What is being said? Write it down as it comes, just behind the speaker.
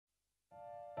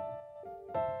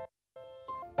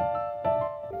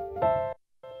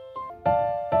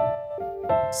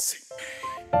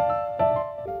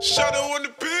Shadow on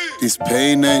the beat. This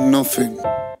pain ain't nothing.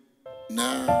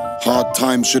 Nah. Hard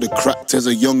times should've cracked as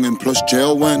a youngin', plus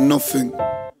jail weren't nothing.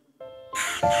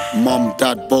 Mum,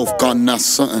 dad both gone, that's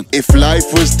something. If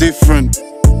life was different,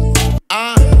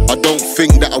 I don't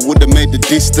think that I would've made the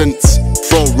distance.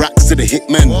 Throw racks to the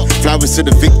hitmen, flowers to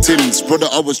the victims. Brother,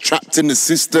 I was trapped in the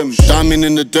system. Diamond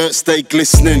in the dirt, stay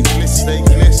glistening.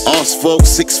 Ask folks,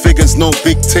 6 figures, no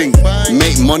big thing.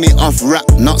 Make money off rap,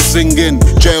 not singing.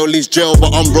 Jail is jail,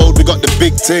 but on road we got the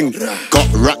big thing. Got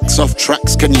racks off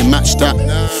tracks, can you match that?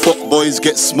 Fuck boys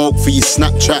get smoked for your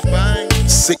Snapchat.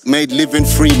 Sick made living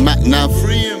free, Mac Nav.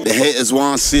 The haters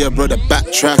wanna see a brother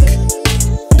backtrack.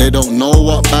 They don't know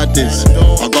what bad is.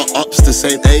 I got ups the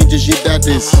same age as your dad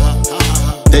is.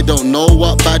 They don't know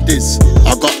what bad is.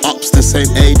 I got ups the same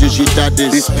age as your dad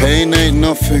is. This pain ain't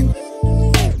nothing.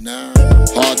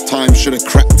 Hard times should've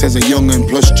cracked as a youngin',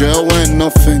 plus jail weren't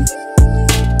nothing.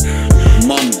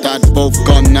 Mum, dad both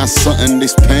gone, that's something.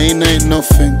 This pain ain't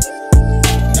nothing.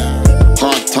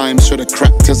 Hard times should've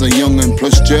cracked as a youngin',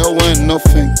 plus jail weren't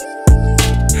nothing.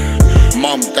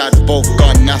 Mum, dad both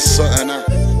gone, that's something.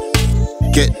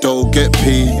 Get dough, get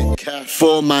P.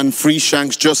 4 man, 3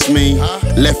 shanks, just me.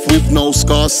 Left with no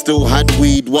scars, still had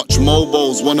weed. Watch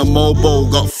mobos, won a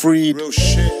mobo, got freed.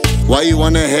 Why you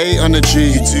wanna hate on a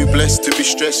G? You too blessed to be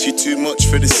stressed, you too much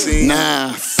for the scene.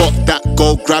 Nah, fuck that,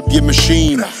 go grab your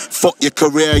machine. Fuck your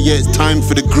career, yeah, it's time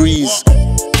for the grease.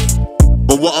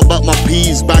 But what about my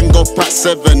P's? Bang up at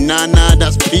 7, nah,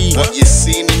 that's P. What you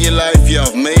seen in your life, yeah,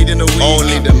 I've made in a week.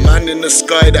 Only the man in the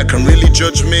sky that can really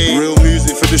judge me. Real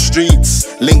music for the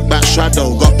streets, link back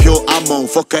shadow, got pure ammo,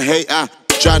 fuck a hater,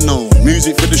 Jano.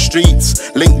 Music for the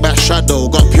streets, link back shadow,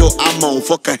 got pure ammo,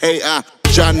 fuck a hater,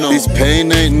 Jano. This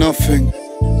pain ain't nothing.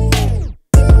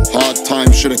 Hard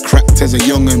times should've cracked as a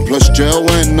youngin', plus jail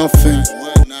weren't nothing.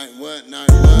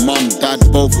 Mum, dad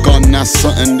both gone, that's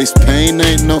something. This pain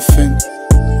ain't nothing.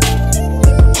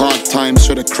 Hard times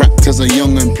should've cracked as a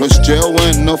youngin', plus jail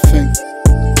weren't nothing.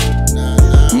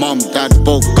 Mum, dad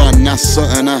both gone, that's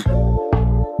something.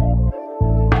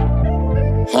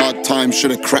 Hard times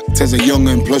should've cracked as a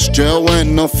youngin', plus jail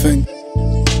weren't nothing.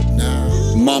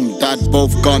 Mum, dad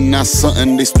both gone, that's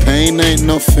something. This pain ain't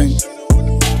nothing.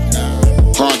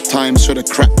 Hard times should've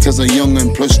cracked as a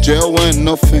youngin', plus jail weren't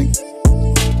nothing.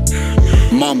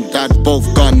 Mum, dad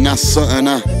both gone, that's something.